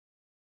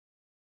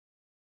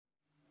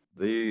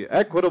The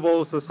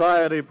Equitable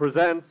Society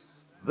presents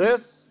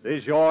This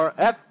Is Your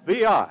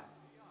FBI.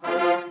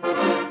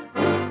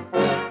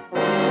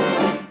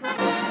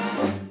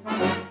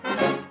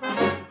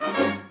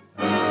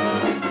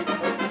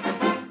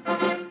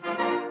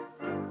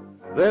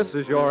 This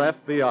is Your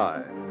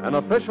FBI, an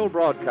official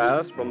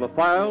broadcast from the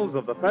files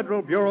of the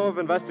Federal Bureau of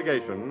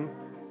Investigation,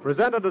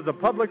 presented as a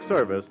public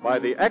service by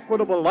the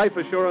Equitable Life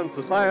Assurance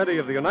Society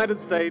of the United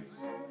States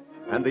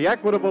and the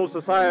Equitable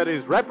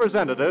Society's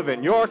representative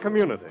in your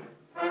community.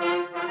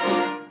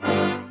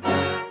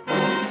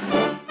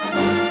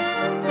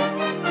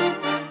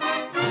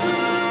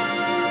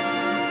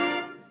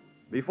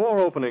 Before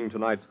opening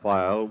tonight's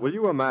file, will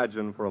you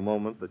imagine for a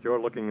moment that you're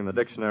looking in the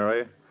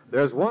dictionary?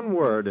 There's one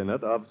word in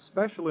it of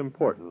special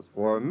importance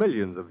for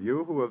millions of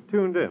you who have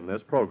tuned in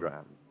this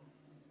program.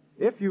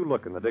 If you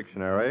look in the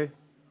dictionary,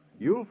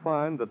 you'll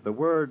find that the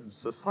word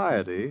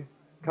society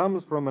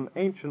comes from an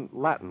ancient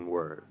Latin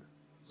word,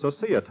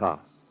 societas,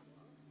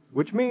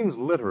 which means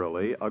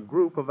literally a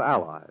group of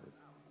allies.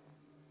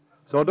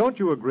 So don't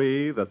you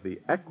agree that the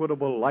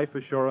Equitable Life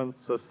Assurance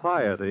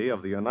Society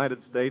of the United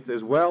States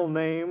is well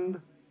named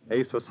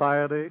a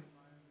society?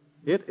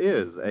 It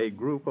is a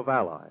group of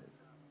allies.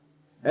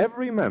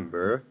 Every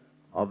member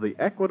of the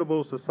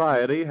Equitable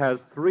Society has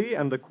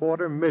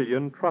 3.25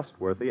 million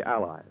trustworthy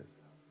allies.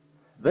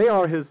 They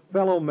are his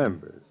fellow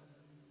members,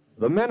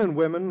 the men and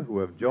women who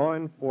have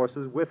joined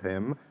forces with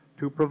him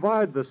to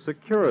provide the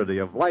security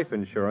of life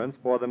insurance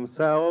for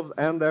themselves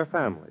and their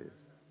families.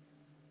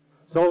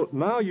 So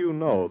now you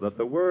know that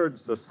the word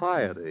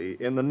society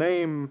in the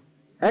name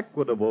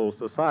Equitable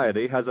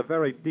Society has a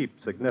very deep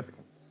significance.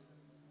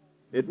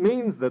 It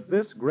means that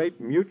this great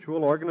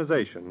mutual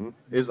organization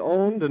is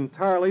owned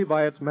entirely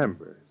by its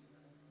members,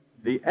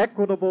 the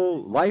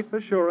Equitable Life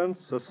Assurance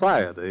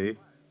Society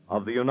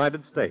of the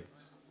United States.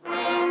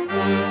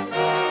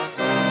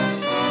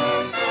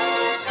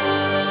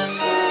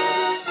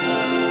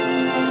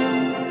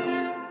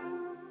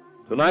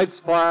 Tonight's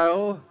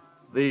file,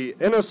 The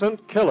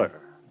Innocent Killer.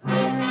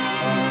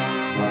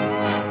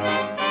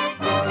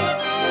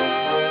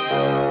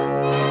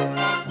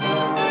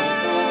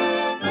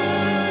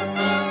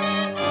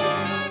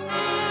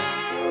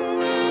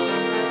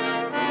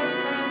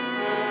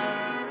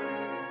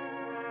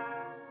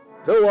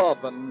 Too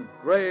often,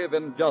 grave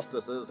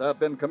injustices have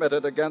been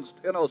committed against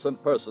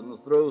innocent persons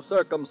through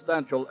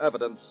circumstantial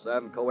evidence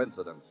and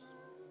coincidence.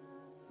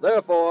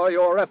 Therefore,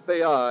 your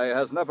FBI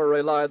has never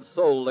relied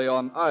solely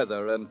on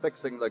either in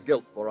fixing the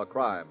guilt for a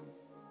crime,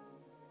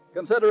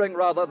 considering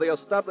rather the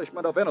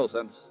establishment of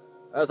innocence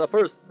as a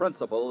first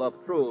principle of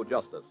true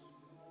justice.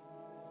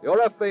 Your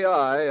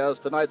FBI, as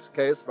tonight's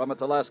case from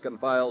its Alaskan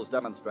files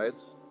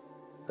demonstrates,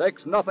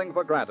 takes nothing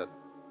for granted,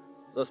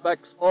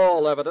 suspects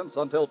all evidence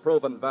until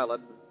proven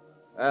valid,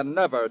 and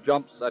never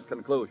jumps at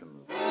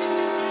conclusions.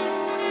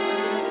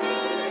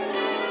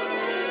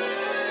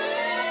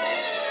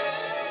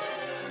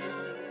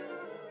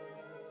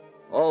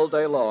 All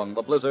day long,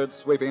 the blizzard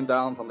sweeping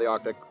down from the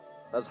Arctic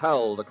has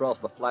howled across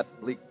the flat,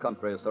 bleak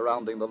country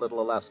surrounding the little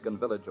Alaskan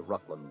village of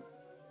Rutland.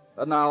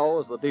 And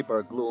now, as the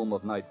deeper gloom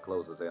of night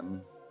closes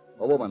in,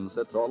 a woman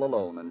sits all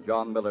alone in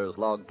John Miller's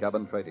log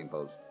cabin trading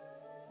post.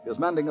 She is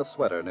mending a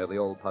sweater near the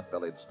old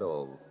pot-bellied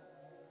stove.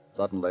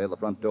 Suddenly, the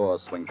front door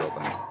swings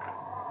open.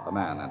 A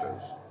man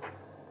enters.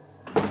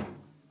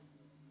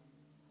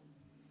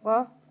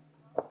 What?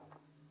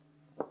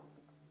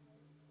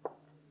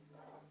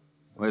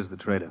 Where's the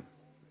trader?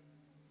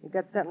 You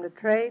got something to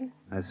trade?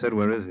 I said,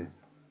 where is he?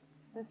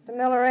 Mr.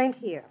 Miller ain't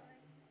here.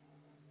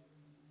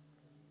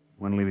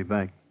 When'll he be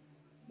back?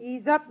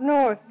 He's up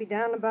north. Be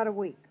down in about a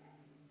week.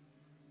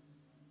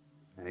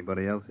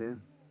 Anybody else here?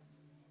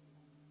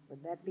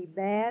 Would that be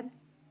bad?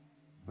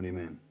 What do you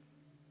mean?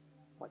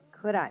 What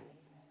could I mean?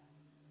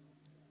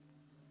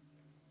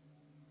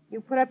 You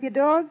put up your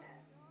dogs?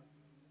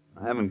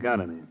 I haven't got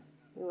any.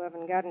 You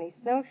haven't got any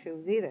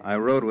snowshoes either. I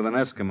rode with an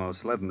Eskimo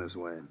sledding this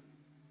way.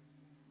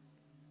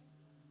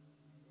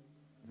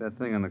 That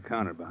thing on the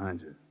counter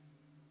behind you.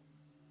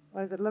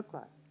 What does it look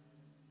like?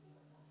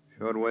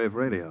 Shortwave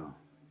radio.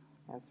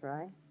 That's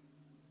right.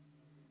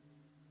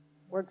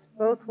 Works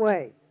both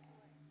ways.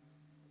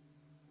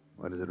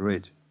 What does it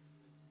reach?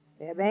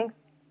 Fairbanks?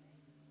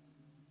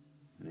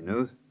 Any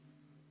news?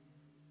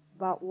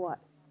 About what?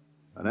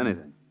 About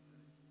anything.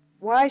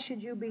 Why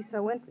should you be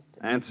so interested?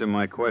 Answer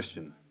my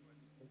question.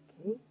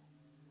 Okay.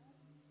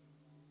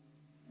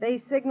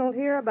 They signaled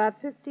here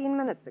about 15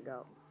 minutes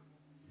ago.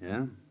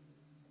 Yeah?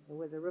 There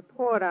was a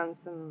report on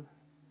some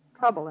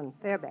trouble in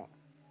Fairbanks.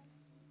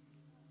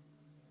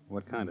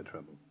 What kind of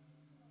trouble?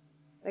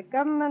 The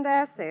government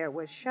assayer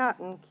was shot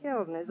and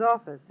killed in his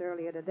office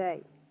earlier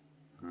today.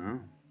 Huh?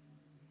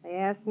 They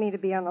asked me to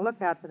be on the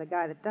lookout for the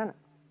guy that done it.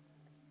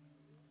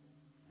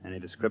 Any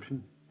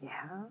description?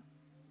 Yeah.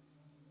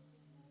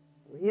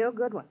 Real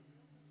good one.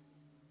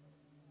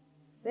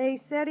 They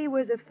said he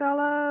was a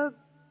fella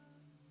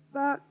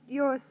about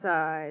your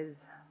size.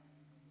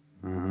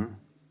 Uh-huh.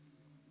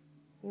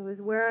 He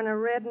was wearing a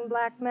red and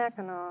black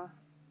Mackinaw,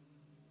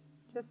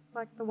 just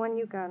like the one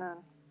you got on.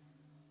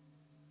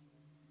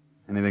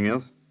 Anything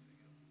else?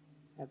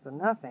 That's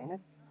enough, ain't it?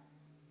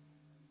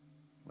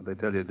 What'd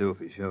they tell you to do if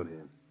he showed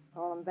here?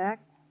 Call him back?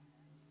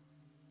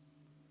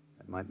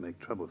 That might make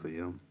trouble for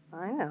you.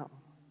 I know.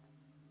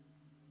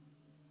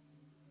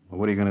 Well,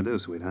 what are you going to do,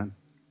 sweetheart?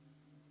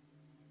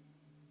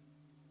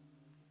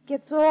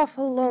 Gets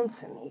awful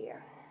lonesome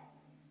here.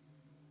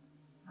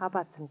 How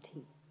about some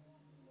tea?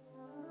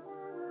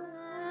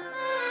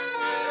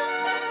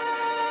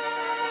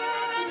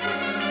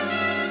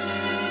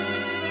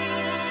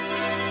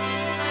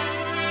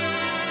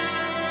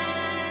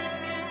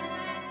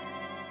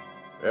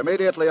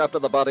 Immediately after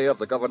the body of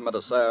the government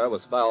assayer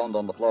was found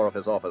on the floor of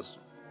his office,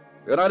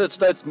 United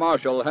States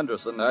Marshal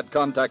Henderson had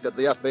contacted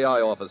the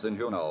FBI office in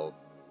Juneau.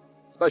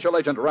 Special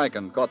Agent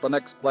Rankin caught the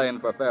next plane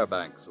for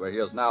Fairbanks, where he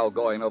is now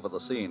going over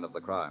the scene of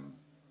the crime.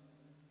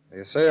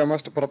 The assayer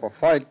must have put up a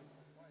fight.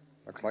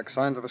 Looks like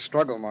signs of a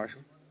struggle,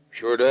 Marshal.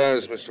 Sure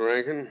does, Mr.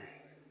 Rankin.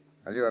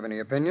 Do you have any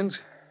opinions?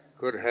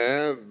 Could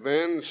have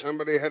been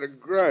somebody had a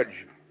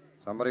grudge.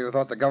 Somebody who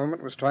thought the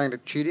government was trying to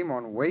cheat him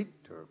on weight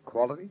or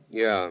quality?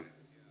 Yeah,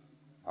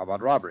 How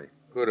about robbery?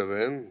 could have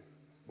been.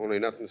 Only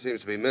nothing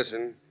seems to be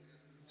missing.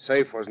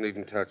 Safe wasn't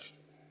even touched.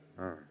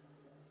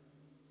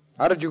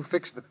 How did you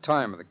fix the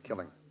time of the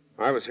killing?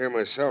 I was here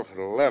myself at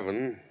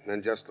 11.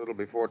 Then just a little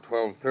before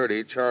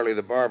 12:30, Charlie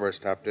the barber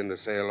stopped in to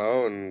say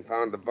hello and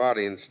found the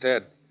body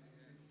instead.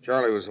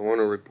 Charlie was the one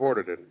who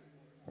reported it.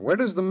 Where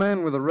does the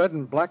man with the red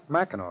and black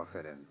Mackinaw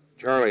fit in?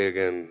 Charlie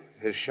again.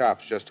 His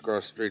shop's just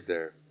across the street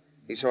there.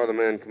 He saw the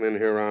man come in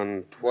here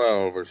around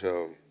 12 or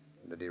so.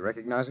 Did he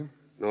recognize him?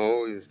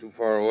 No, he was too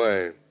far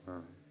away.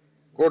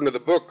 According to the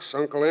books,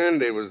 Uncle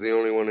Andy was the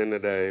only one in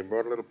today.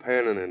 Brought a little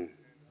panning in.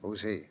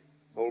 Who's he?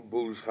 Old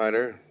booze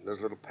fighter. Does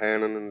a little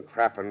panning and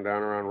trapping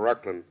down around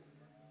Ruckland.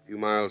 A few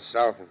miles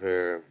south of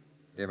here.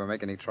 Did he ever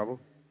make any trouble?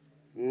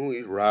 Oh,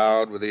 he's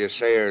rowed with the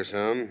assayer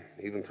some.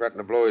 Even threatened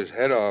to blow his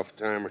head off a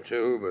time or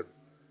two, but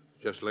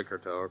just liquor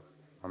talk.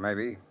 Or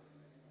maybe.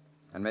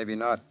 And maybe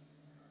not.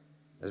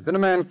 There's been a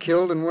man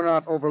killed, and we're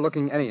not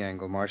overlooking any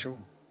angle, Marshal.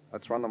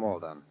 Let's run them all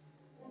down.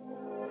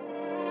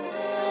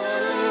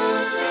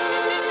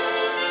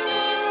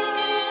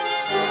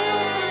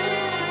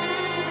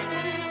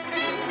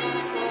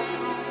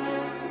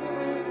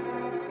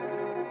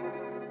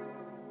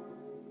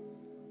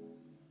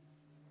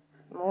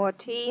 More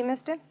tea,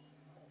 mister?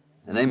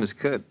 The name is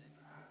Kurt.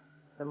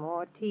 Some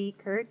more tea,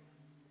 Kurt?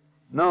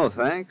 No,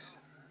 thanks.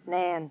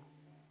 Nan.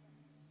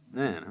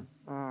 Nan,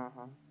 huh?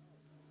 Uh-huh.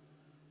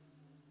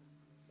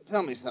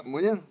 Tell me something,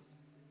 will you?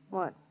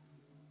 What?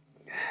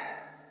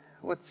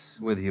 What's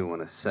with you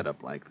in a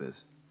setup like this?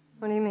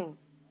 What do you mean?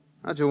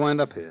 How'd you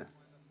wind up here?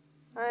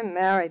 I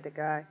married the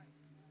guy.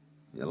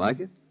 You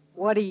like it?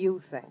 What do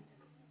you think?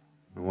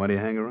 And why do you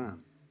hang around?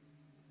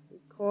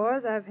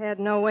 Because I've had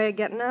no way of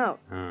getting out.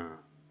 Huh.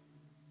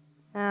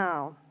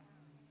 Now,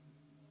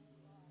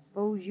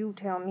 suppose you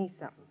tell me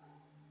something.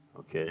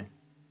 Okay.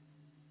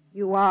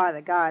 You are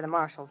the guy the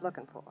marshal's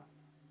looking for.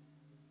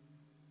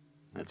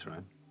 That's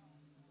right.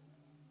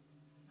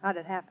 How'd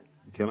it happen?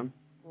 You kill him?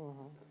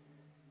 Mm-hmm.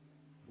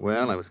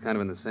 Well, I was kind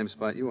of in the same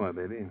spot you are,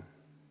 baby.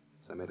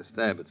 So I made a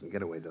stab at some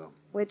getaway dough.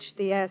 Which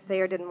the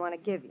assayer didn't want to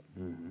give you.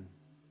 Mm-hmm.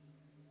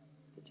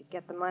 Did you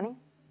get the money?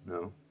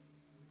 No.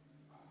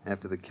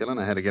 After the killing,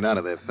 I had to get out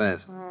of there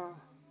fast. Oh.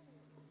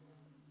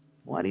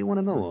 Why do you want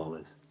to know all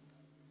this?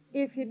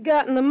 If you'd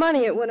gotten the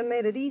money, it would have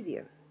made it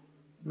easier.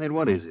 Made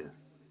what easier?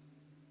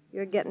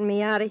 You're getting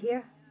me out of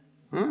here?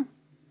 Huh?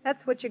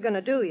 That's what you're going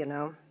to do, you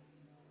know.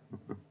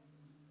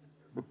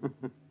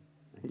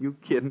 Are you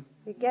kidding?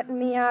 You're getting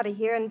me out of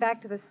here and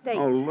back to the States.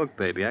 Oh, look,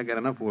 baby, I got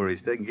enough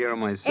worries taking care of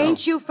myself.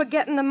 Ain't you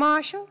forgetting the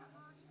marshal?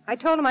 I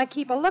told him I'd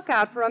keep a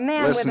lookout for a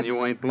man Listen, with a...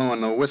 you ain't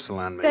blowing no whistle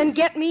on me. Then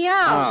get me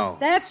out. How?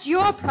 That's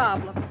your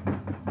problem.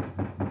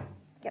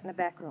 Get in the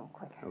back room,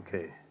 quick.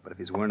 Okay, but if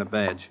he's wearing a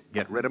badge,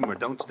 get rid of him or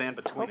don't stand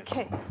between us.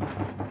 Okay.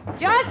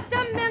 Just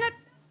a minute.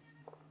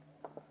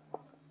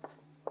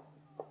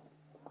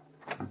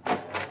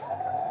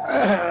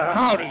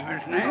 Howdy,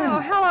 Miss Nan. Oh,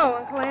 hello,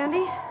 Uncle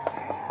Andy.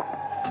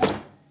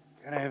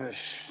 Gotta have a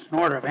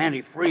snort of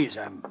antifreeze.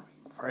 I'm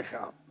fresh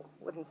out.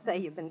 Wouldn't say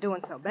you've been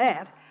doing so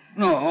bad.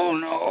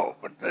 No,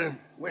 but the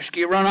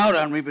whiskey run out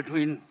on me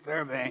between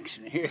Fairbanks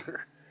and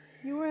here.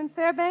 You were in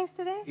Fairbanks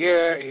today?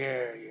 Yeah.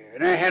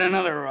 And I had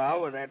another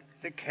row with that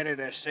thick-headed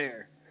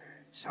assayer.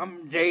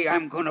 Someday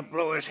I'm gonna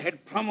blow his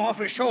head plumb off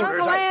his shoulders.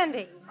 Uncle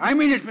Andy. I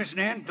mean it, Miss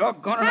Nan.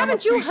 Doggone it.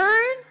 Haven't you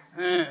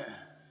heard?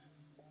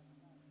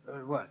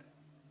 What?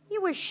 He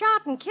was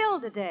shot and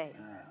killed today.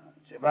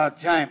 It's about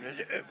time.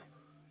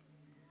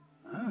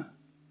 Huh?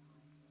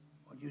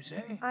 What'd you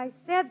say? I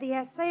said the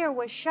assayer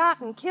was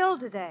shot and killed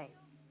today.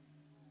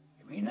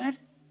 You mean that?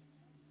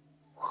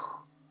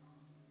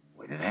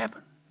 When did it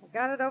happen? I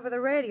got it over the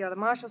radio. The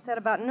marshal said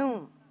about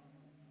noon.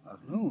 About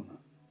noon?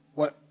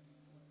 What?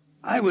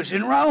 I was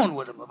in round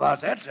with him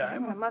about that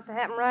time. Well, it must have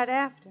happened right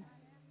after.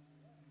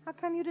 How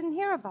come you didn't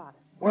hear about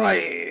it? Well, I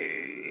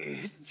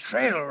hit the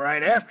trail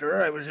right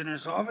after I was in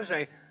his office.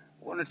 I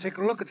wanted to take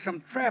a look at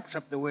some traps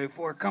up the way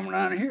before coming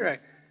down here.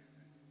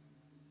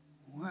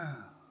 Well,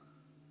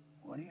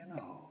 what do you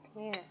know?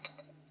 Here.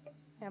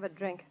 Have a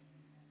drink.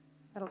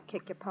 That'll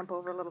kick your pump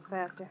over a little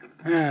faster.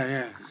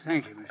 Yeah.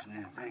 Thank you, Miss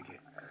Nan. Thank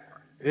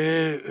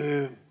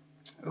you.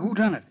 Who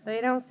done it?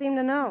 They don't seem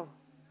to know.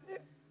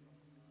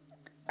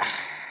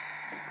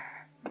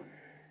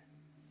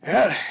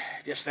 Well,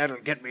 guess that'll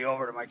get me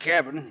over to my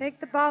cabin. Take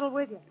the bottle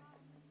with you.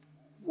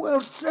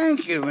 Well,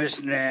 thank you, Miss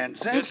Nan.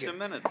 Thank Just you. a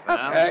minute,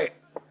 pal. Hey.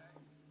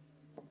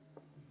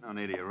 No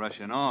need of you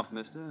rushing off,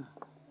 mister.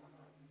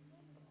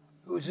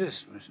 Who's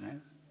this, Miss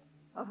Nan?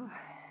 Oh,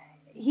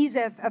 he's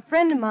a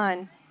friend of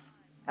mine.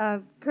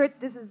 Kurt,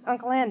 this is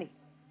Uncle Andy.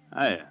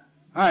 Hiya.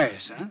 Hi,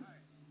 son.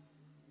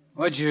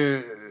 What'd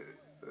you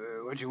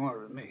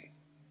want with me?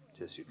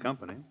 Just your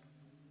company.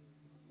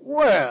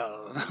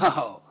 Well,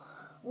 no.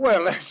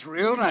 Well, that's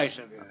real nice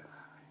of you.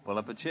 Pull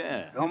up a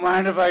chair. Don't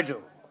mind if I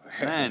do.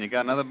 Man, you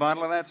got another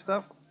bottle of that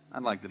stuff?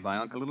 I'd like to buy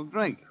Uncle a little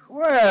drink.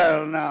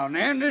 Well, now,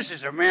 Nan, this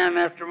is a man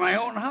after my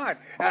own heart.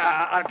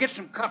 I'll get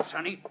some cups,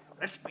 honey.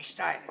 Let's be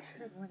stylish.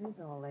 Kurt, what is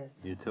all this?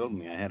 You told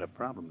me I had a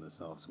problem to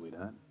solve,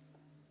 sweetheart.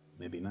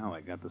 Maybe now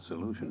I got the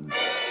solution.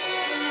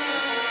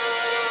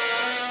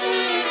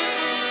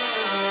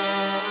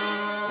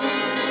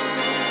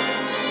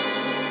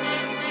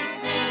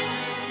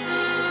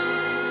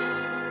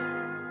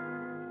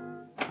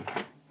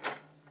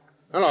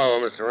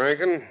 Hello, Mr.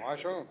 Rankin.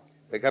 Marshal,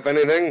 Pick up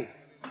anything?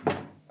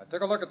 I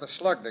took a look at the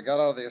slug they got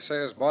out of the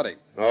assayer's body.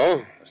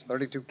 Oh? It's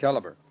 .32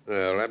 caliber.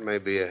 Well, that may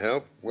be a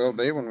help. Will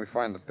be when we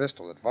find the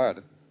pistol that fired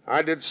it.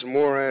 I did some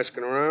more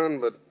asking around,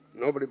 but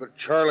nobody but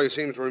Charlie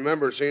seems to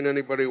remember seeing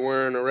anybody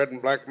wearing a red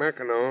and black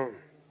Mackinaw.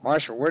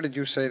 Marshal, where did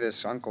you say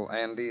this Uncle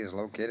Andy is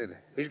located?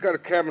 He's got a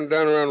cabin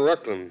down around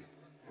Ruckland.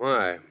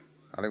 Why?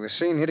 Well, he was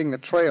seen hitting the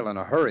trail in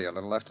a hurry a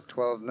little after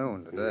 12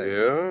 noon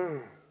today. Yeah?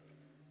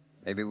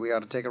 Maybe we ought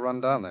to take a run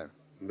down there.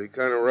 Be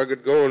kind of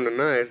rugged going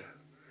tonight.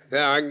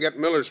 Yeah, I can get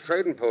Miller's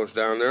trading post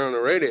down there on the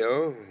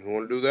radio. You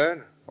want to do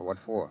that? Well, what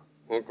for?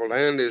 Uncle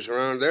Andy's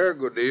around there.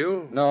 Good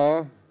deal.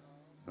 No,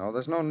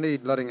 there's no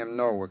need letting him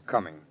know we're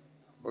coming.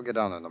 We'll get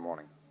down there in the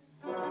morning.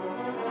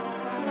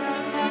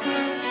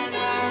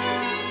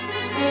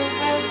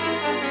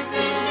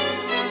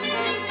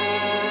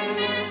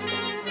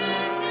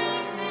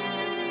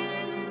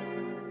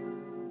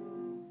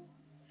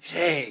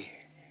 Say,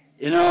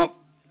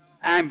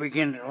 I'm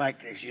beginning to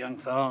like this young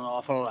fellow an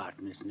awful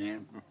lot, Miss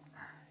Nan.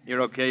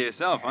 You're okay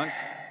yourself, huh?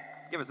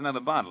 Give us another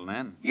bottle,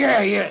 Nan.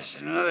 Yes,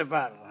 another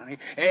bottle, honey.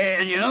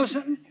 And you know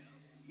something?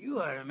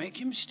 You ought to make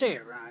him stay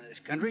around this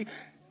country.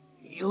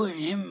 You and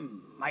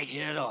him might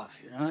hit it off,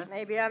 you know?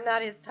 Maybe I'm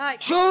not his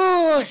type.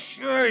 Sure,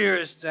 you're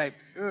his type.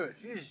 Sure,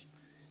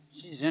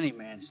 she's any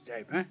man's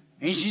type, huh?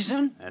 Ain't she,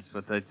 son? That's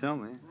what they tell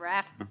me.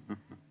 Rat.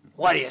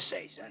 What do you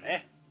say, son, eh?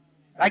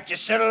 Like to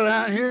settle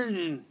down here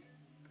and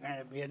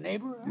kind of be a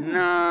neighbor? Huh?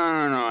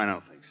 No, I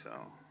don't think so.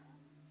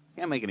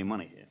 Can't make any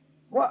money here.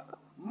 What?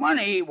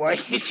 Money? Why,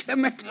 you can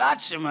make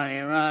lots of money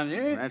around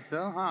here. That's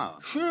so? How?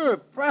 Sure,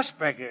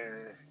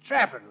 prospector,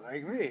 trapper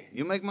like me.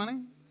 You make money?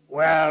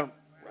 Well,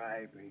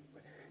 right.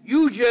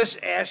 You just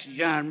ask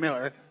John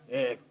Miller,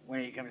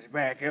 when he comes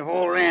back, if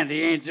old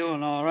Randy ain't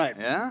doing all right.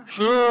 Yeah?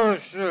 Sure.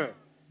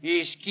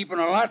 He's keeping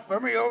a lot for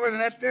me over in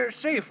that there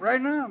safe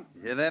right now.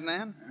 You hear that,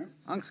 Nan?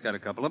 Unc's got a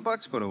couple of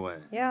bucks put away.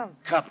 Yeah.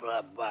 Couple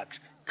of bucks.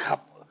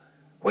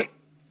 Wait,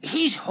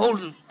 he's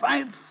holding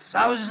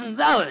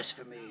 $5,000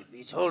 for me if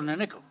he's holding a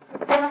nickel.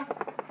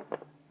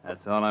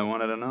 That's all I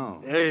wanted to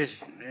know. Yes.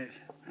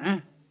 Huh?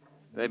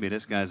 Baby,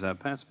 this guy's our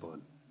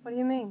passport. What do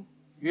you mean?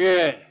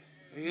 Yeah.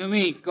 You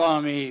mean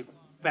call me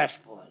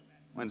passport?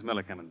 When's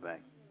Miller coming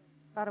back?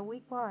 About a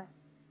week? Why?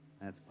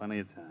 That's plenty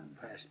of time.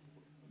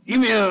 Give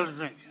me a little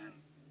drink, honey.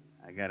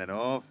 I got it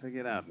all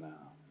figured out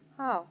now.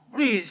 How?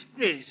 Please,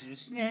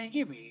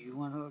 give me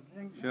one little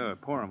drink. Sure,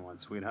 pour him one,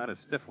 sweetheart, a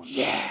stiff one.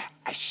 Yeah,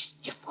 a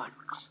stiff one.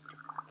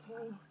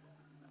 Okay.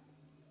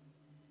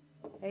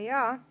 There you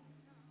are.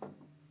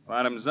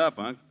 Bottoms up,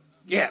 Unc.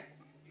 Yeah.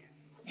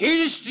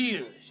 Here's to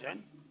you,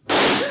 son.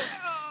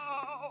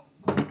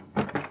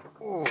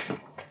 Oh.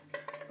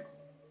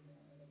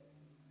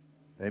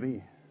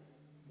 Baby,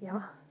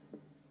 Yeah?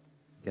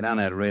 get on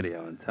that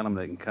radio and tell them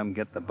they can come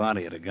get the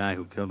body of the guy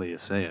who killed the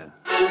assayer.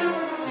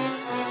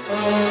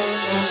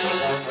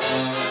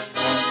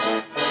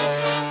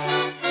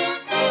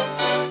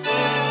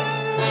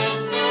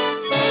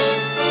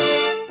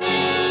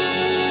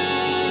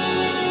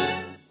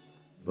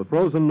 The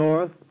Frozen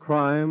North,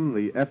 crime,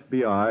 the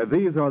FBI,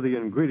 these are the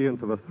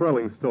ingredients of a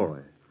thrilling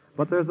story.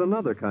 But there's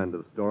another kind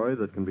of story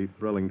that can be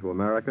thrilling to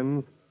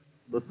Americans,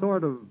 the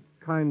sort of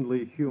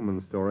kindly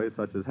human story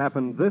such as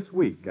happened this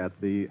week at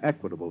the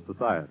Equitable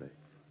Society.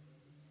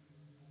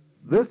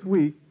 This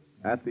week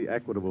at the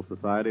Equitable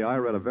Society, I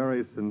read a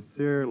very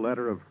sincere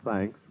letter of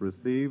thanks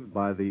received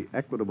by the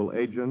Equitable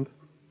agent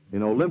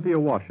in Olympia,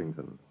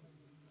 Washington.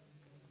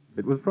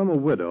 It was from a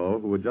widow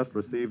who had just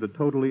received a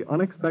totally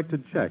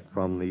unexpected check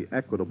from the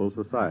Equitable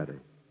Society.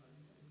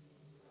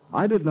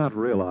 I did not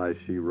realize,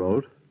 she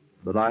wrote,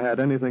 that I had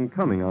anything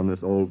coming on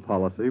this old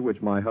policy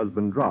which my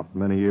husband dropped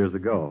many years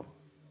ago.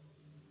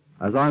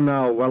 As I'm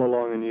now well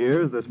along in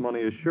years, this money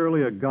is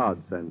surely a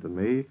godsend to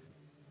me,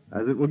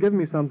 as it will give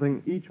me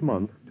something each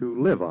month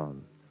to live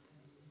on.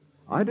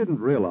 I didn't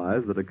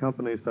realize that a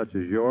company such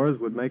as yours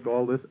would make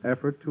all this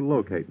effort to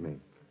locate me.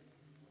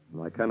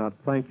 And I cannot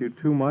thank you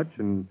too much,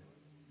 and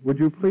would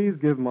you please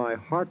give my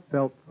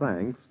heartfelt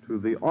thanks to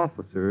the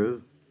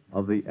officers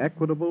of the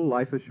Equitable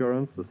Life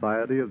Assurance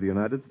Society of the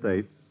United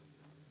States,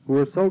 who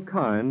are so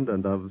kind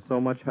and of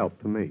so much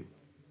help to me.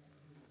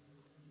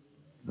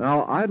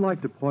 Now, I'd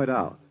like to point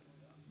out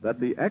that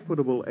the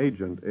Equitable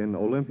agent in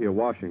Olympia,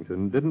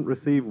 Washington, didn't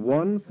receive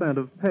 1 cent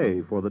of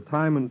pay for the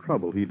time and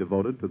trouble he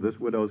devoted to this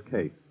widow's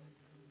case.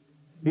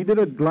 He did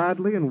it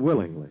gladly and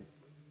willingly,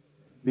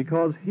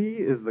 because he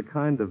is the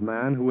kind of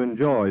man who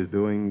enjoys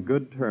doing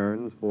good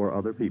turns for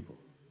other people.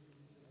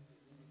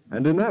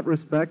 And in that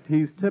respect,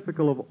 he's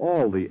typical of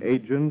all the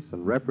agents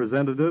and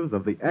representatives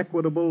of the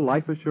Equitable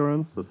Life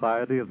Assurance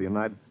Society of the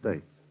United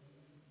States.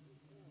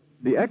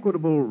 The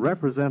Equitable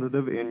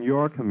representative in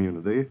your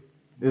community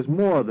is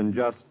more than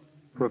just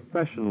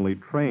professionally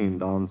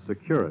trained on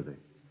security.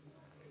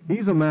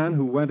 He's a man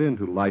who went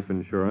into life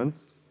insurance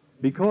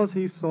because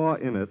he saw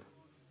in it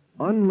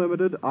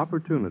unlimited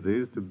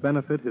opportunities to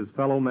benefit his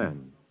fellow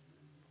men.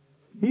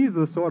 He's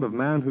the sort of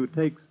man who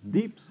takes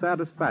deep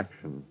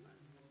satisfaction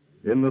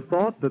in the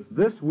thought that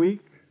this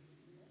week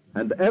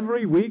and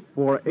every week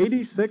for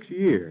 86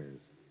 years,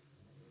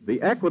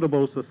 the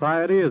Equitable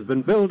Society has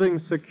been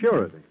building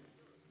security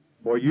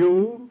for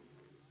you,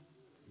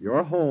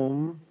 your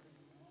home,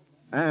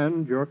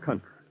 and your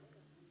country.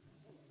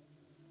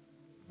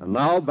 And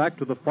now back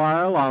to the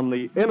file on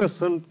the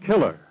innocent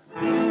killer.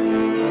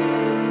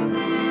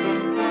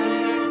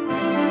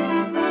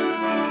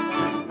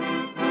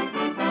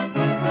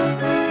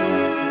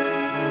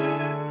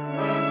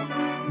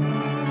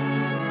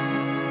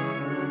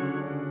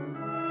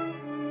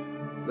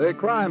 The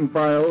crime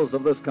files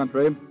of this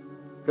country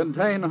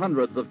contain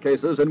hundreds of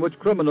cases in which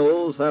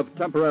criminals have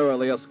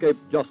temporarily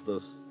escaped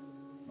justice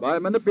by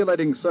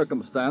manipulating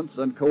circumstance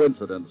and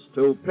coincidence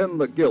to pin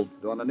the guilt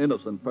on an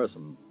innocent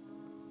person.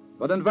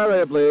 But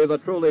invariably, the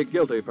truly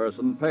guilty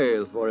person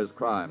pays for his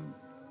crime.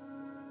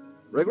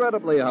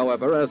 Regrettably,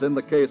 however, as in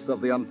the case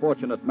of the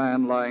unfortunate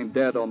man lying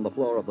dead on the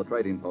floor of the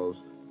trading post,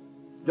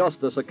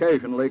 justice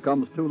occasionally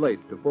comes too late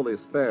to fully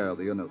spare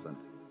the innocent.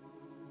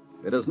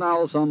 It is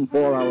now some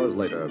 4 hours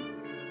later,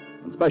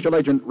 and Special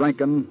Agent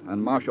Rankin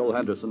and Marshal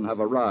Henderson have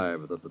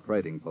arrived at the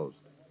trading post.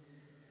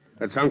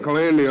 That's Uncle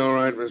Andy, all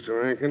right,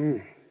 Mr.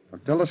 Rankin.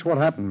 Well, tell us what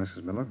happened,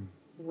 Mrs. Miller.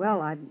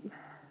 Well, I'm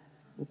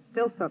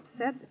still so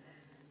upset.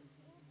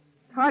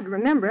 It's hard to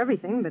remember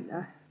everything, but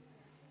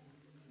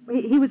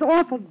he was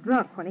awful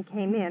drunk when he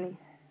came in.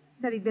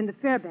 He said he'd been to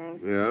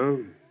Fairbanks. Yeah?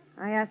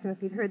 I asked him if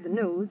he'd heard the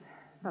news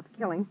about the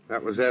killing.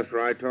 That was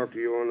after I talked to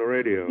you on the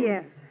radio.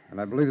 Yes. And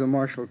I believe the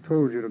marshal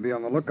told you to be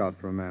on the lookout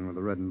for a man with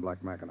a red and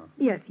black Mackinaw.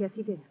 Yes,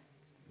 he did.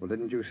 Well,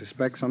 didn't you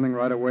suspect something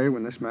right away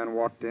when this man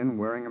walked in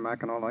wearing a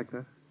Mackinaw like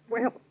that?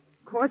 Well,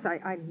 of course,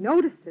 I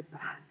noticed it,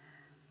 but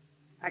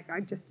I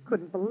just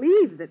couldn't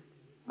believe that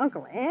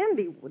Uncle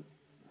Andy would...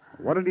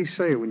 What did he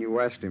say when you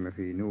asked him if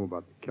he knew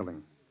about the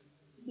killing?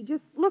 He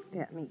just looked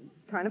at me,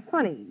 kind of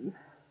funny.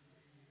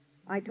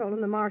 I told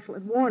him the marshal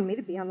had warned me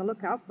to be on the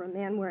lookout for a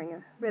man wearing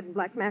a red and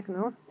black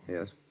Mackinaw.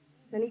 Yes.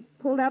 Then he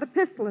pulled out a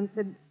pistol and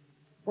said,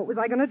 what was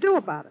I going to do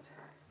about it?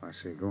 I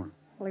see. Go on.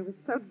 Well, he was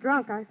so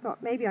drunk, I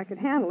thought maybe I could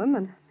handle him,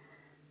 and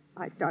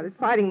I started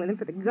fighting with him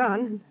for the gun.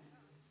 And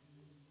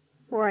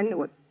before I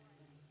knew it,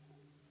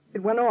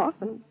 it went off,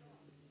 and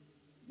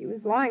he was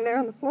lying there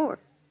on the floor.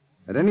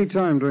 At any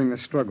time during the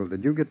struggle,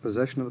 did you get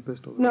possession of the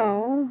pistol?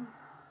 No,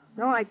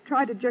 I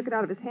tried to jerk it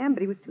out of his hand,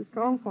 but he was too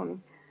strong for me.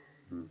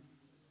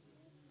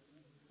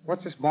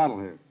 What's this bottle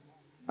here?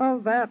 Oh,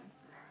 that.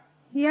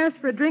 He asked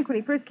for a drink when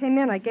he first came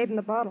in. I gave him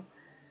the bottle.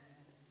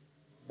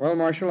 Well,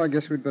 Marshal, I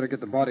guess we'd better get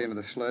the body into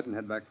the sled and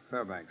head back to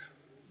Fairbanks.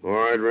 All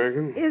right,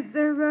 Rankin. Is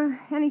there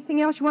anything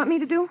else you want me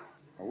to do?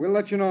 Well, we'll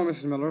let you know,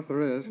 Mrs. Miller, if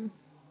there is.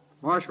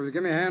 Marshal, will you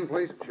give me a hand,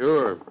 please?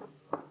 Sure.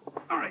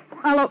 All right.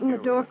 I'll open the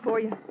door for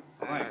you.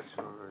 Thanks.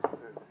 All right.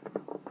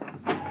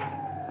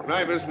 Good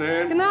night, Miss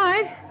Nan. Good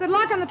night. Good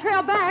luck on the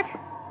trail back.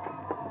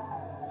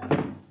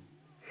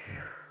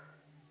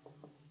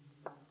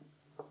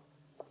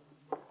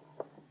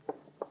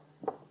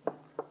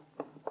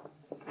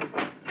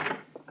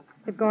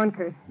 Get going,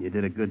 Kurt. You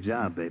did a good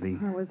job, baby.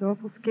 I was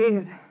awful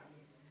scared.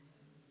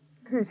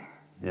 Kurt,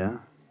 Yeah?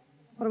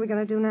 what are we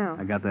going to do now?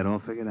 I got that all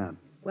figured out.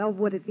 Well,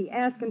 would it be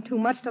asking too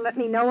much to let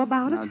me know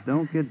about Now, it?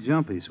 don't get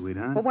jumpy,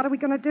 sweetheart. Well, what are we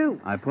going to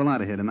do? I pull out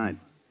of here tonight.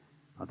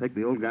 I'll take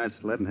the old guy's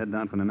sled and head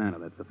down for Nenana.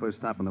 That's the first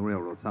stop on the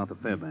railroad south of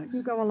Fairbanks.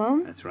 You go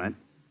alone? That's right.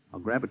 I'll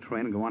grab a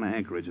train and go on to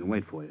Anchorage and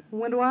wait for you.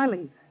 When do I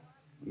leave?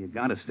 You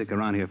got to stick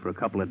around here for a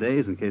couple of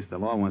days in case the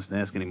law wants to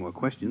ask any more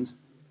questions.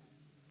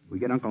 We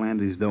get Uncle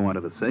Andy's dough out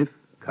of the safe,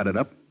 cut it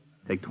up,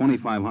 take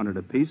 $2,500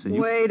 apiece, and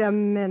you... Wait a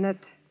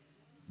minute.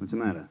 What's the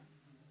matter?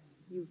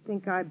 You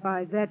think I'd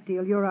buy that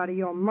deal? You're out of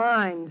your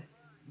mind.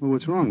 Well,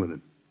 what's wrong with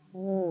it?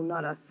 Oh,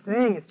 not a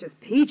thing. It's just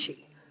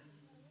peachy.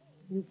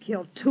 You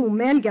killed 2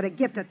 men, get a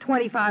gift of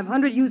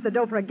 $2,500, use the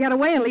dough for a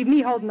getaway, and leave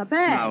me holding the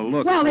bag. Now,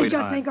 look, well, it just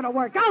sweetheart. ain't going to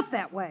work out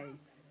that way.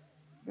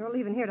 You're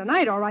leaving here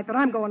tonight, all right, but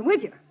I'm going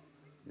with you.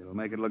 It'll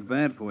make it look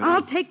bad for you.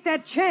 I'll take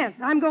that chance.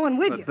 I'm going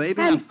with But, you.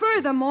 baby, and I'm-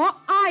 furthermore,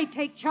 I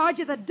take charge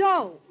of the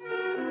dough.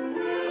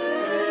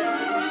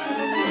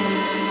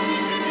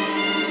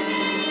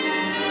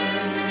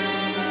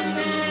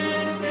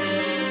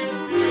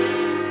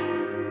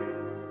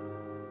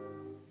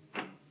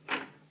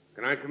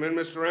 Can I come in,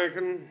 Mr.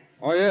 Rankin?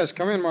 Oh, yes.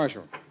 Come in,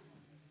 Marshal.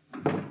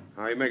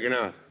 How are you making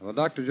out? Well,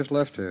 the doctor just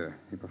left here.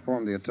 He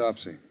performed the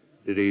autopsy.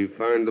 Did he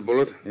find the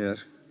bullet? Yes.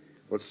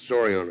 What's the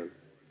story on it?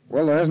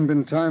 Well, there hasn't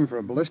been time for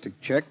a ballistic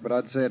check, but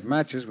I'd say it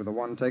matches with the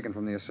one taken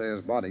from the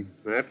assayer's body.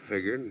 That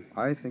figured.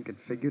 I think it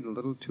figured a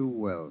little too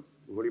well.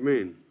 What do you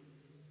mean?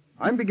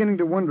 I'm beginning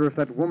to wonder if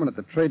that woman at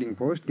the trading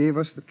post gave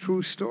us the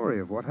true story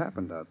of what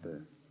happened out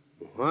there.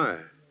 Why?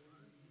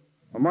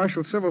 Well,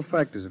 Marshal, several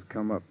factors have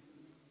come up.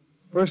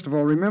 First of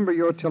all, remember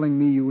you're telling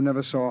me you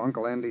never saw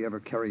Uncle Andy ever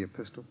carry a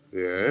pistol?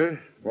 Yeah?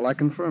 Well, I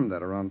confirmed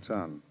that around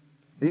town.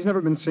 He's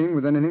never been seen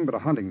with anything but a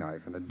hunting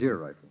knife and a deer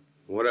rifle.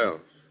 What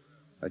else?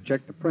 I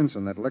checked the prints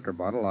on that liquor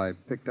bottle I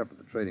picked up at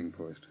the trading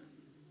post.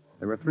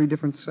 There were 3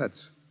 different sets.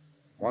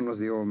 One was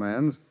the old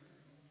man's.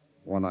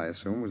 One, I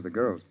assume, was the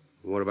girl's.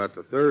 What about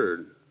the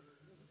third?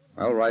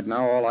 Well, right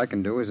now, all I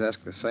can do is ask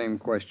the same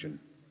question.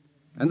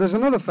 And there's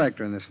another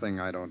factor in this thing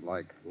I don't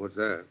like. What's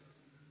that?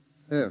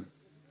 Here.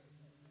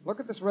 Look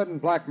at this red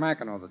and black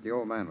Mackinaw that the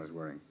old man was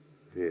wearing.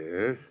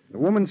 Yes? The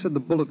woman said the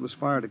bullet was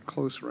fired at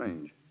close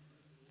range.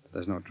 But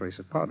there's no trace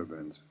of powder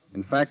burns.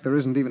 In fact, there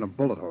isn't even a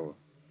bullet hole.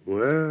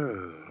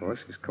 Well, Of course,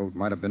 his coat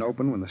might have been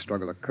open when the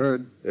struggle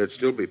occurred. there'd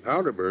still be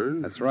powder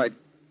burn. That's right.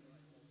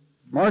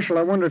 Marshal,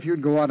 I wonder if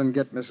you'd go out and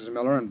get Mrs.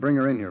 Miller and bring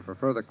her in here for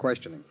further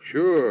questioning.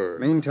 Sure.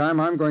 Meantime,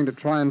 I'm going to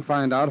try and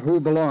find out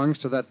who belongs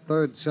to that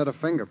third set of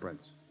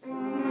fingerprints.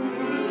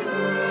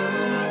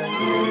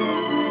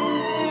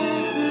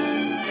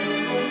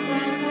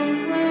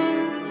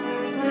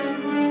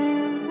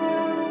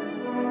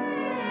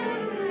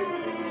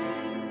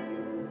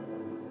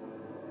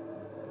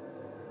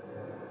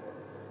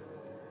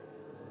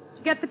 Did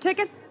you get the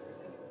ticket?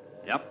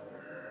 Yep.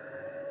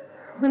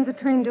 When's the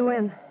train due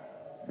in?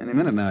 Any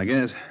minute now, I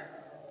guess.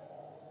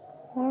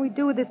 What do we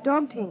do with this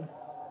dog team?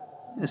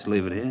 Just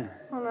leave it here.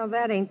 Oh, no,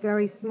 that ain't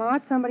very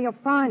smart. Somebody will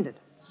find it.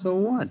 So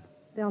what?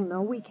 They'll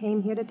know we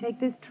came here to take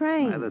this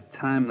train. By the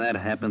time that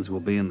happens, we'll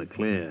be in the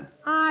clear.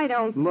 I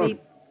don't Look, see...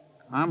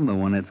 I'm the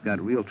one that's got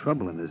real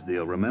trouble in this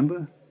deal,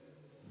 remember?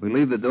 We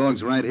leave the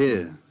dogs right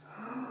here.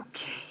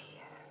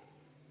 Okay.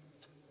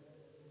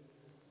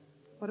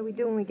 What do we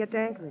do when we get to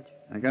Anchorage?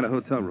 I got a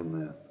hotel room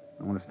there.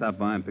 I want to stop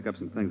by and pick up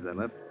some things I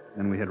left.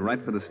 Then we head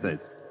right for the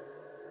States.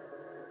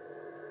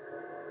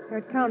 Here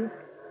it comes.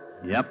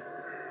 Yep.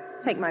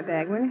 Take my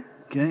bag, will you?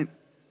 Okay.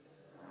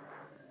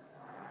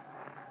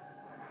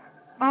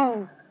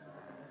 Oh,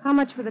 how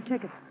much for the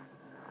ticket?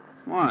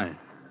 Why?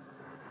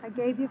 I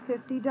gave you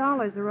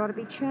 $50. There ought to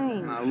be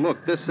change. Now,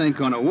 look, this ain't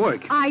going to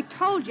work. I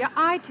told you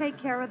I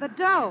take care of the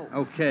dough.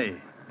 Okay,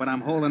 but I'm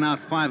holding out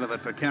 5 of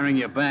it for carrying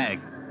your bag.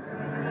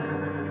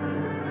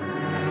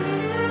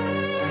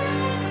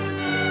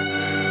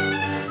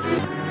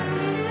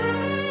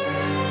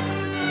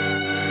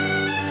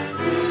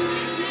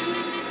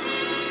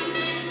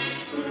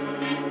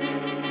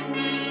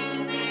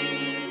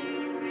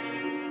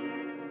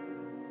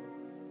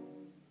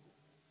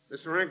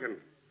 Mr. Rankin,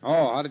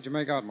 Oh, how did you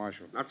make out,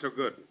 Marshal? not so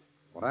good.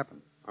 What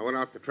happened? I went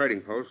out to the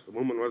trading post. The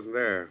woman wasn't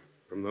there.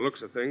 From the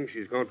looks of things,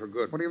 she's gone for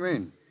good. What do you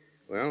mean?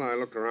 Well, I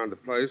looked around the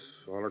place.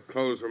 All her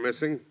clothes were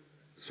missing.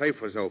 The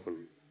safe was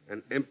open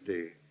and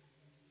empty.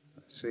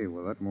 Let's see.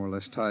 Well, that more or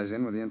less ties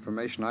in with the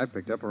information I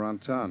picked up around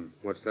town.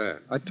 What's that?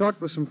 I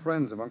talked with some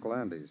friends of Uncle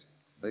Andy's.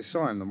 They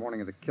saw him the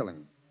morning of the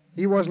killing.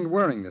 He wasn't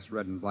wearing this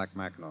red and black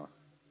Mackinaw.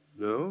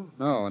 No?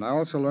 No, and I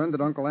also learned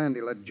that Uncle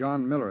Andy let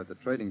John Miller at the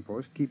trading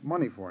post keep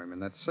money for him in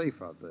that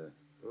safe out there.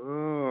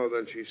 Oh,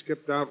 then she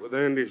skipped out with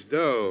Andy's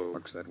dough.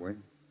 Looks that way.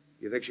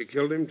 You think she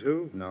killed him,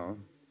 too? No.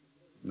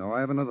 No, I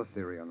have another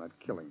theory on that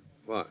killing.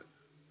 What?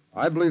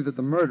 I believe that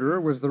the murderer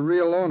was the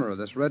real owner of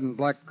this red and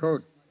black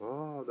coat.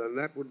 Oh, then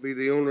that would be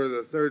the owner of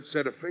the third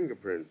set of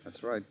fingerprints.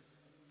 That's right.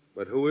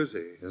 But who is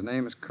he? His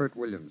name is Kurt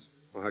Williams.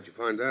 Well, how'd you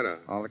find that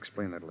out? I'll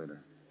explain that later.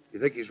 You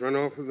think he's run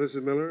off with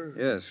Mrs. Miller?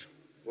 Yes.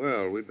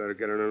 Well, we'd better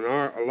get an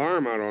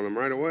alarm out on him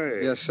right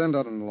away. Yes, send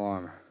out an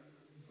alarm.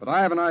 But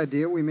I have an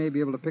idea we may be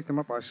able to pick them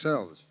up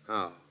ourselves.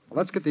 How? Well,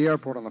 let's get the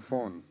airport on the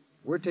phone.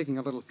 We're taking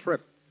a little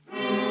trip.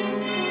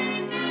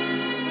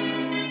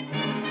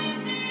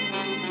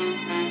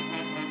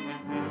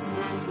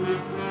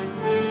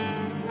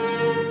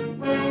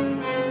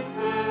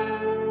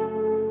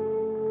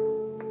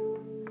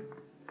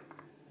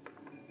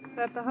 Is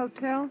that the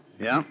hotel?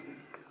 Yeah?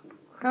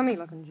 Crummy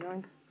looking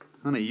joint.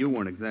 Honey, you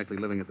weren't exactly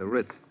living at the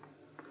Ritz.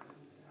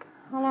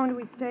 How long do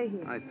we stay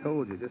here? I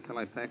told you, just till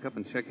I pack up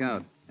and check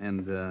out.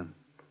 And,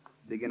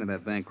 dig into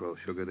that bankroll,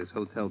 Sugar. This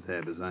hotel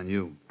tab is on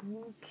you.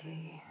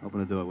 Okay. Open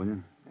the door, will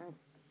you?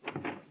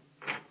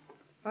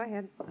 Go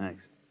ahead.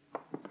 Thanks.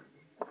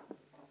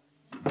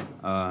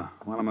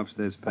 While I'm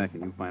upstairs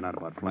packing, you find out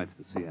about flights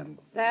to Seattle.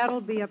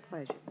 That'll be a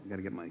pleasure. I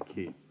gotta get my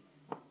key.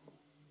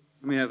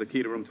 Let me have the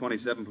key to room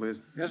 27, please.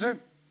 Yes, sir.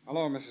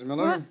 Hello, Mrs.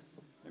 Miller. What?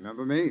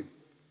 Remember me?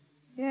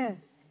 Yes.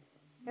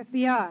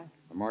 FBI.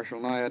 The marshal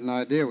and I had an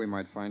idea we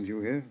might find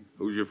you here.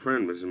 Who's your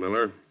friend, Mrs.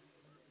 Miller?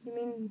 You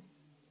mean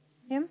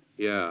him?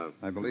 Yeah.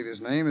 I believe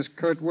his name is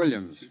Kurt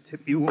Williams.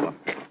 Tip you off.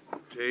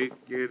 Take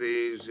it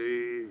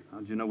easy.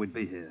 How'd you know we'd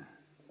be here?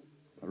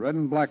 The red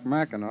and black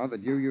Mackinaw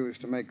that you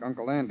used to make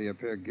Uncle Andy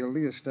appear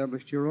guilty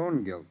established your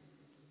own guilt.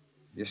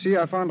 You see,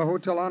 I found a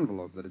hotel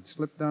envelope that had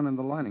slipped down in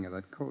the lining of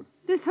that coat.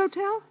 This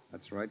hotel?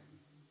 That's right.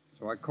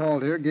 So I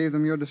called here, gave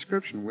them your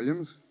description,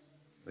 Williams.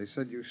 They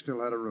said you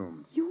still had a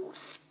room. You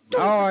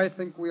stupid. Now I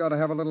think we ought to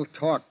have a little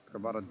talk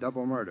about a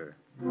double murder.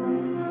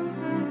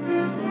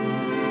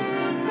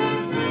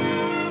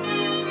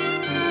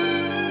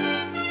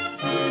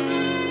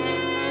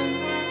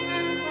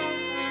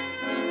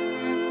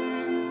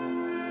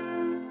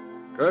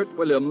 Kurt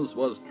Williams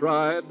was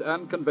tried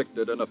and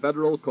convicted in a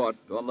federal court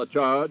on the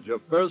charge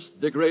of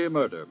first-degree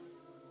murder.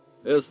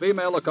 His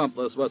female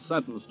accomplice was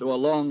sentenced to a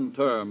long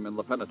term in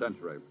the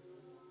penitentiary.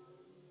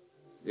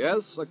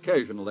 Yes,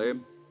 occasionally,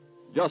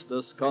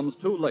 justice comes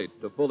too late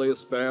to fully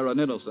spare an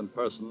innocent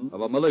person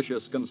of a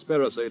malicious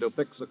conspiracy to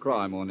fix a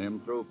crime on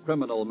him through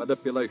criminal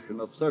manipulation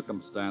of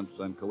circumstance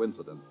and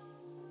coincidence.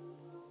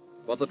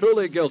 But the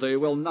truly guilty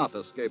will not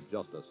escape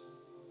justice.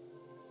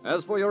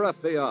 As for your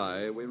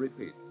FBI, we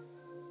repeat,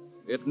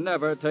 it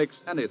never takes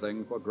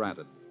anything for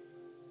granted,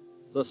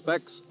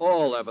 suspects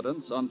all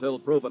evidence until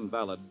proven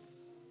valid,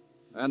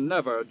 and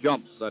never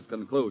jumps at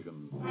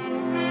conclusions.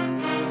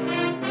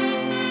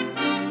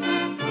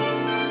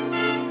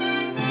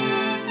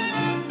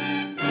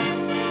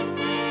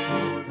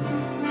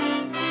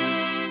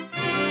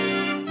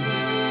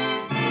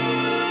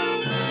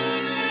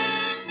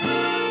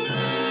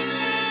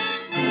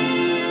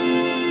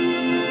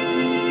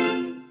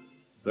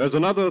 There's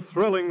another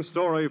thrilling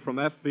story from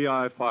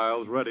FBI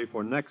Files ready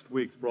for next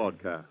week's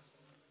broadcast.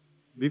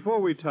 Before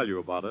we tell you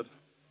about it,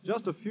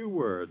 just a few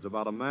words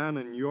about a man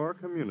in your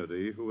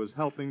community who is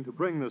helping to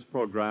bring this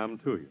program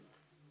to you.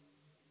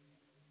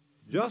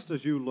 Just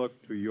as you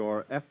look to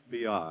your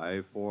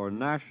FBI for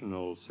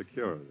national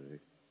security,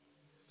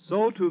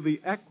 so to the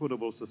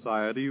Equitable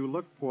Society you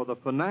look for the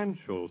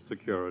financial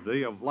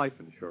security of life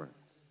insurance.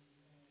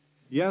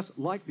 Yes,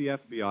 like the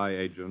FBI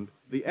agent,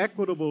 the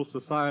Equitable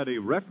Society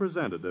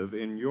representative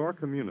in your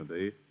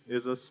community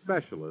is a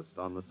specialist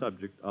on the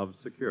subject of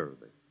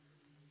security.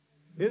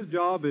 His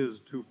job is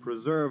to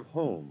preserve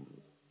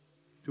homes,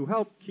 to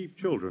help keep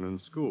children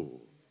in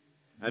school,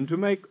 and to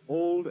make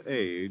old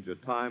age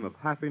a time of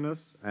happiness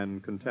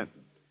and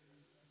contentment.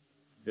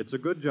 It's a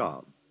good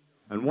job,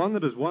 and one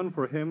that has won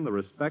for him the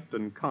respect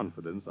and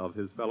confidence of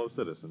his fellow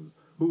citizens,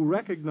 who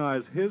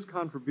recognize his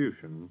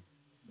contribution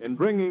in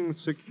bringing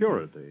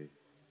security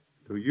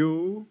to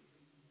you,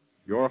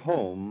 your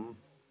home,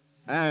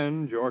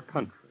 and your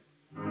country.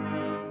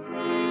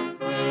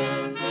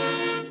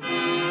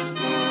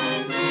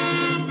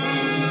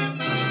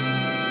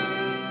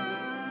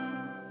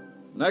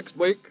 Next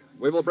week,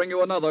 we will bring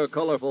you another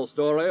colorful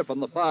story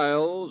from the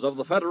files of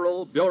the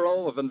Federal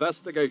Bureau of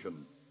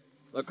Investigation,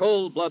 The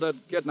Cold-Blooded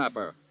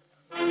Kidnapper.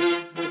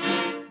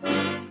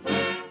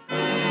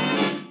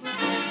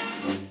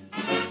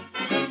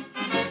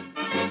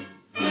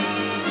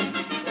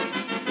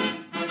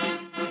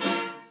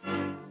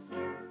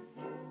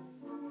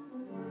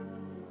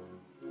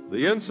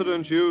 The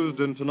incidents used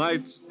in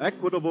tonight's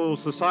Equitable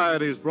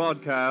Society's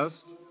broadcast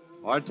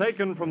are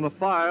taken from the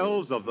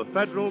files of the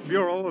Federal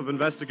Bureau of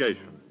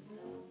Investigation.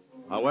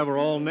 However,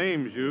 all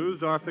names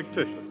used are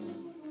fictitious,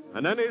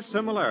 and any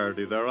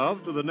similarity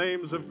thereof to the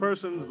names of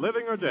persons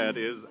living or dead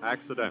is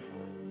accidental.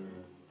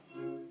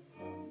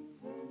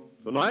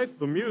 Tonight,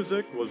 the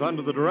music was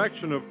under the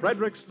direction of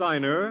Frederick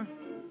Steiner,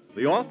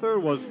 the author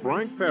was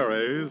Frank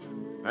Perez,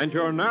 and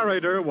your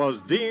narrator was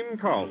Dean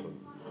Carlton.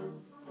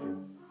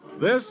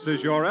 This is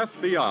Your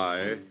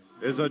FBI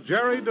is a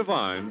Jerry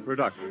Devine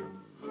production.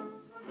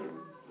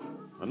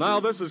 And now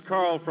this is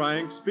Carl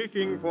Frank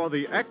speaking for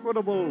the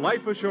Equitable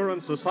Life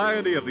Assurance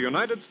Society of the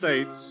United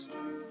States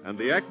and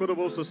the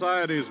Equitable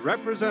Society's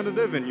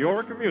representative in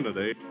your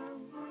community,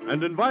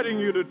 and inviting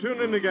you to tune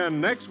in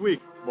again next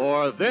week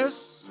for This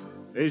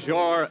is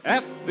Your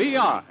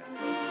FBI.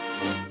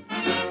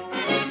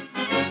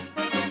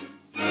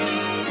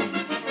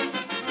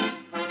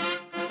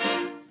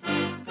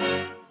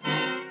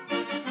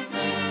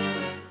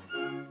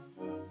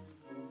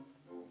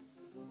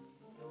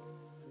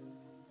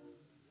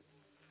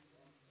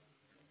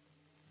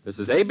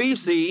 This is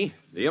ABC,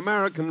 the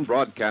American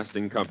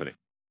Broadcasting Company.